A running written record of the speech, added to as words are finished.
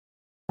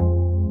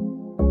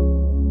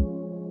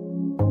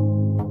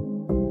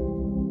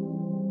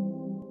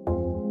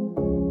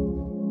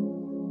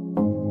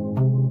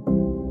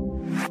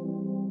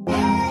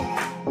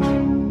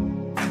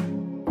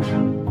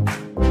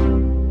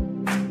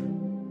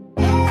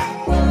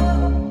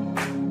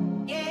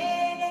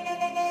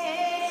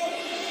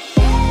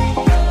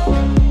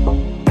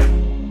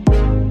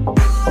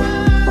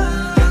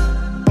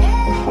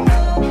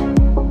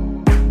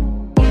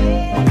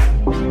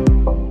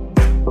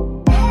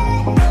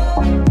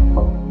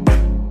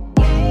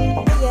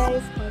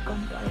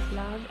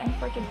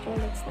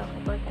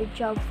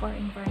job for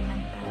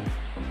environmental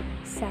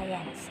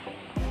science.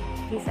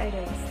 These are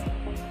the list.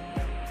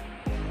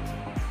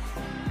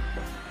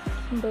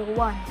 Number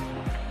 1.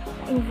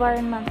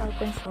 Environmental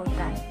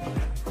consultant.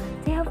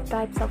 They have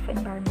types of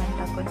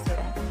environmental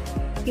consultant.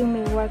 You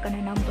may work on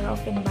a number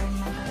of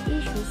environmental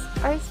issues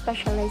or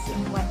specialize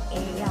in one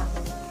area,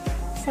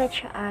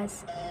 such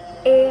as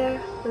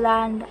air,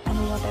 land,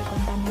 and water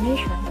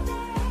contamination,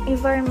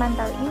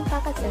 environmental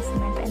impact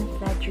assessment and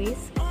flood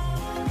risk,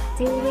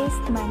 the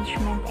waste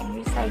management and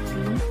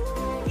recycling,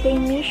 the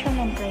emission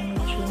and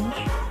climate change,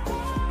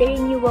 the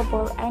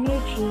renewable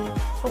energy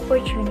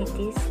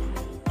opportunities,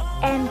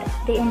 and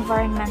the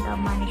environmental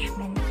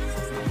management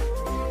system.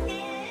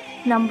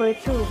 Number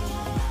 2.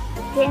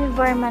 The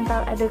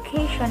environmental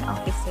education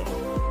officer.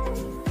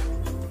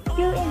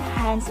 You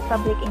enhance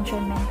public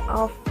enjoyment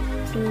of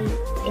the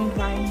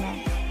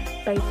environment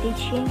by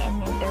teaching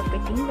and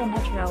interpreting the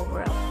natural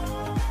world.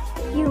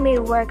 You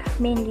may work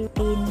mainly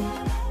in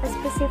a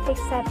specific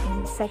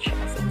setting such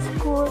as in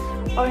school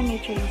or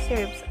nature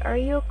reserves, or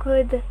you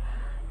could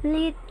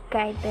lead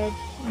guided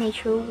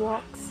nature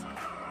walks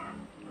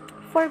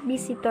for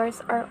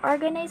visitors or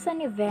organize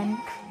an event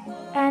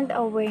and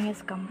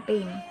awareness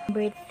campaign.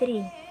 Number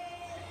 3.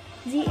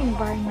 The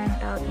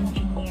environmental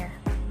engineer.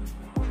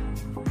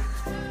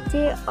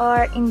 They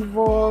are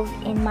involved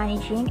in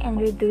managing and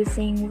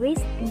reducing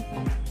waste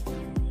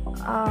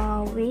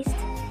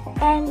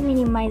and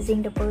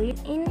minimizing the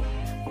pollution in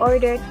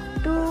order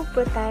to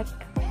protect,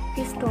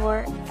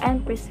 restore,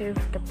 and preserve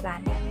the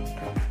planet.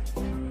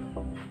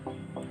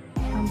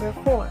 Number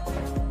 4.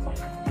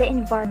 The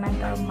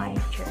environmental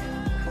manager.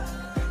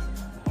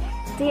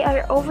 They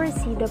are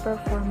oversee the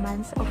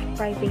performance of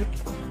private,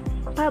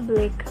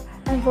 public,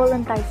 and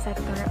voluntary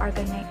sector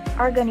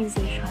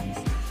organizations,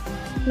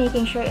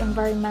 making sure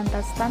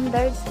environmental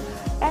standards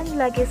and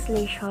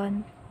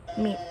legislation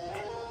meet.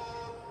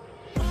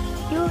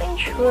 You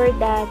ensure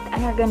that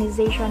an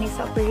organization is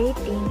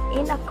operating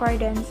in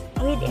accordance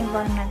with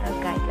environmental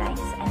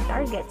guidelines and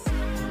targets.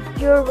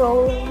 Your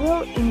role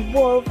will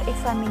involve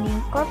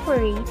examining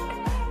corporate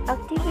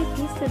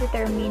activities to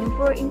determine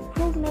where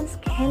improvements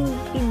can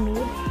be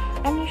made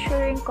and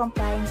ensuring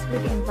compliance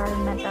with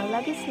environmental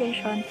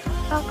legislation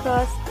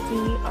across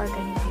the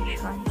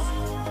organizations.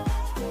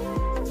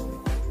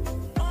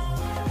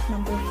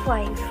 Number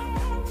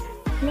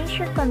 5.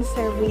 Nature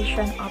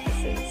conservation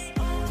officers.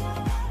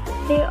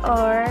 They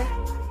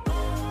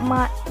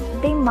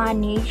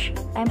manage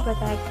and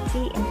protect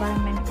the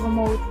environment,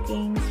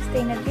 promoting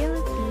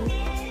sustainability,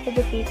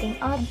 educating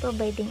and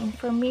providing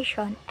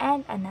information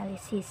and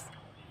analysis.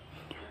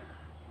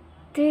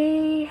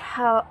 These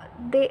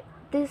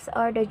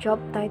are the job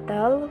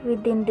title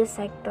within these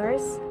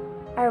sectors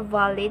are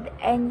valid,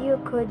 and you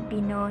could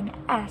be known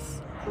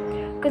as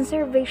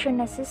conservation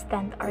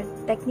assistant or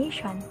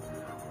technician,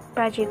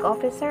 project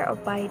officer or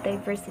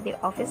biodiversity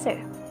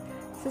officer,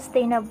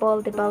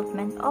 sustainable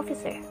development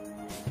officer.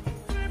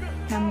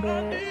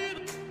 Number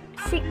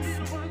 6.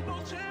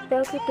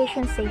 The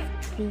occupation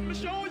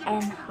safety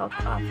and health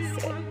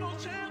officer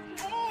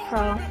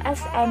from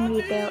SM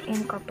Retail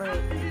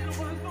Incorporated.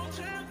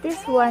 This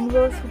one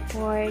will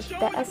support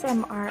the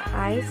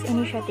SMRI's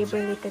initiative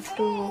related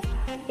to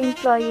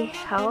employee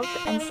health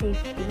and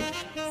safety,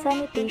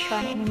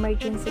 sanitation and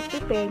emergency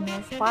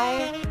preparedness,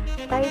 fire,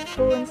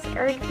 typhoons,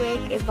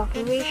 earthquake,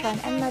 evacuation,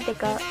 and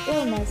medical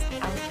illness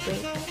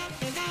outbreak.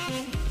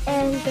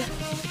 And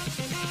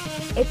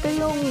ito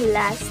yung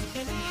last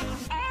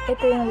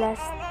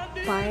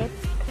part,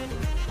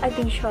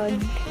 addition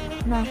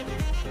na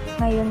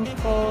ngayon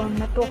ko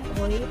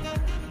natukoy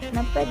na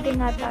pwede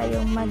nga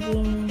tayong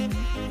maging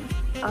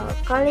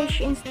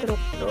college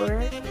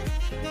instructor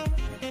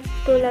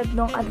tulad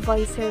nung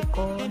advisor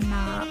ko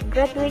na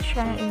graduate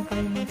siya ng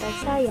environmental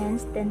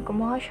science, then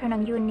kumuha siya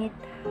ng unit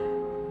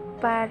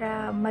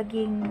para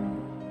maging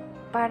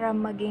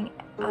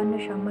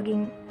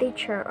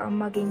teacher or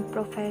maging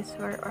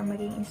professor or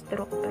maging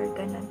instructor,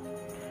 ganun.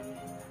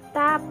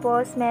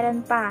 Tapos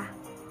meron pa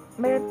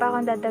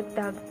akong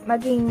dadagdag,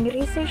 maging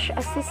research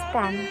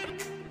assistant.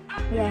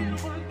 Yan.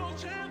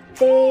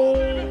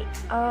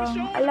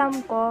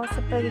 Alam ko sa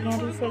pagiging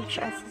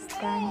research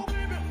assistant,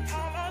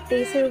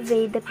 they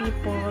survey the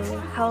people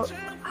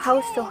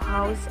house to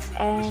house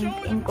and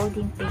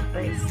encoding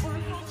papers.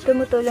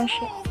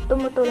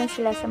 Tumutulong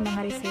sila sa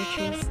mga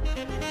researchers.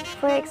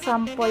 For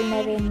example,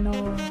 na rin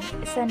nung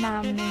isa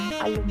naming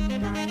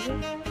alumni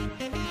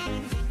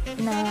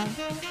na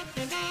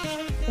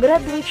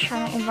graduate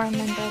siya ng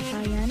environmental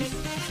science.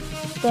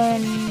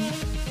 Then,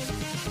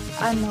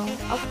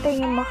 after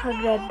yung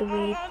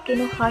makagraduate,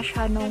 kinuha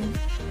siya nung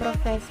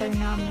professor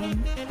namin.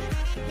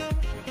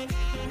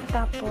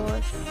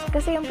 Tapos,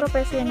 kasi yung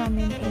professor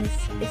namin is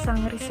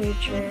isang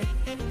researcher.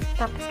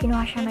 Tapos,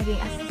 kinuha siya naging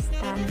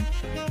assistant.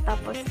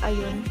 Tapos,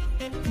 ayun,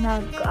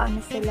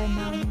 sila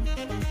ng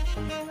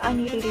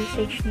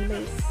i-research nila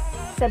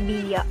sa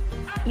biya.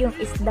 Yung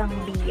isdang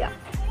biya.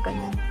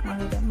 Ganun.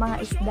 Mga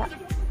isda.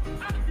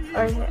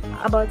 Or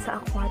about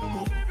sa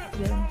aquatic.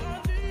 Yun.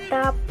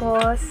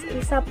 Tapos,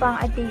 isa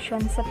pang addition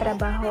sa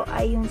trabaho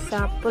ay yung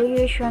sa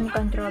Pollution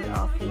Control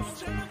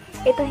Office.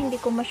 Ito hindi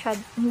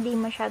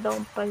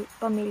masyadong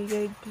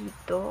familiar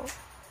dito.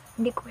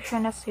 Hindi ko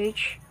siya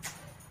na-search.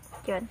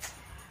 Yun.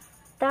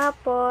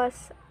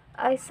 Tapos,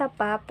 isa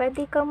pa,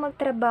 pwede kang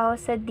magtrabaho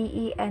sa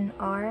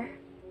DENR.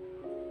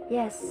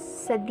 Yes,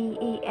 sa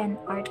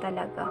DENR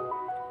talaga.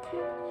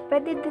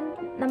 Pwede rin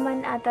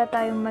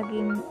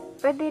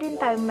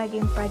tayong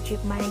maging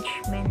project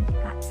management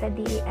sa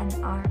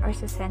DENR or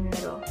sa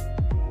Senro.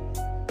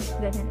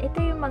 Ganun. Ito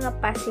yung mga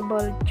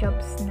possible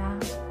jobs na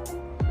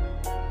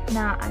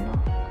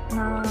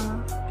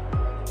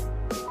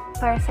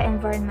para sa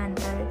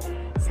environmental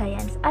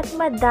science. At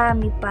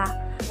madami pa,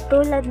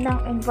 tulad ng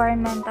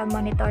environmental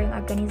monitoring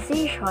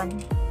organization,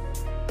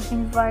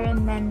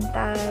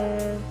 environmental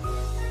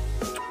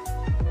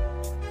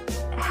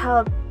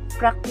health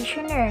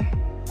practitioner,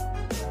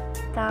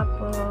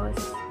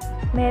 tapos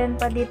meron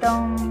pa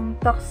ditong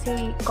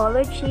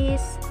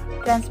toxicologist,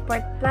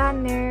 transport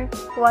planner,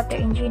 water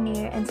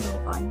engineer, and so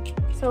on.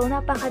 So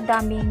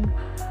napakadaming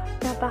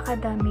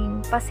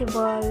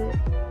possible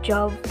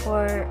job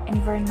for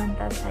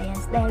environmental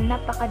science dahil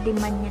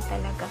napaka-demand niya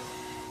talaga,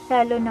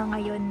 lalo na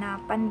ngayon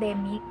na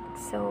pandemic.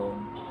 So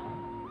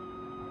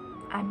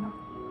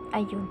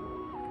ayun,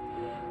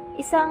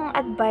 isang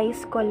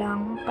advice ko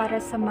lang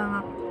para sa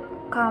mga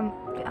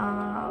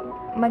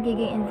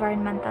magiging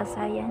environmental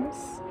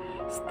science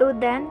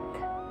student: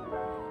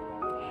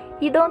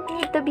 you don't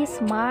need to be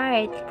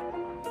smart.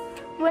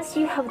 Once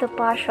you have the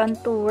passion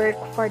to work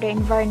for the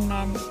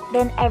environment,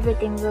 then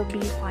everything will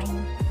be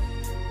fine.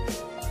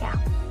 Yeah,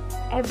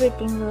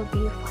 everything will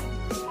be fine.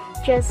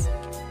 Just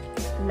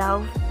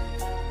love,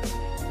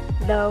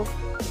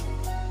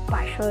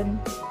 passion.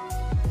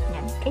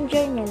 Yan.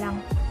 Enjoy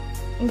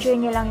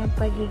niyo lang yung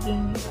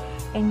pagiging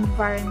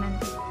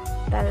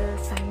environmental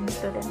science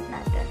student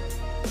natin.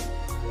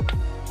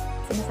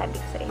 Sinasabi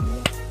ko sa inyo,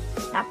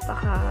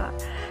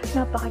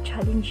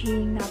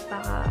 napaka-challenging,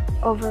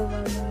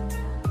 napaka-overwhelming.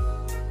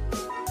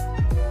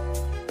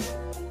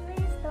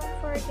 Please don't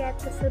forget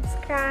to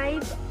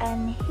subscribe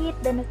and hit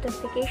the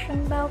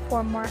notification bell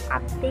for more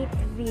update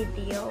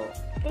video.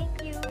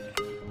 Thank you!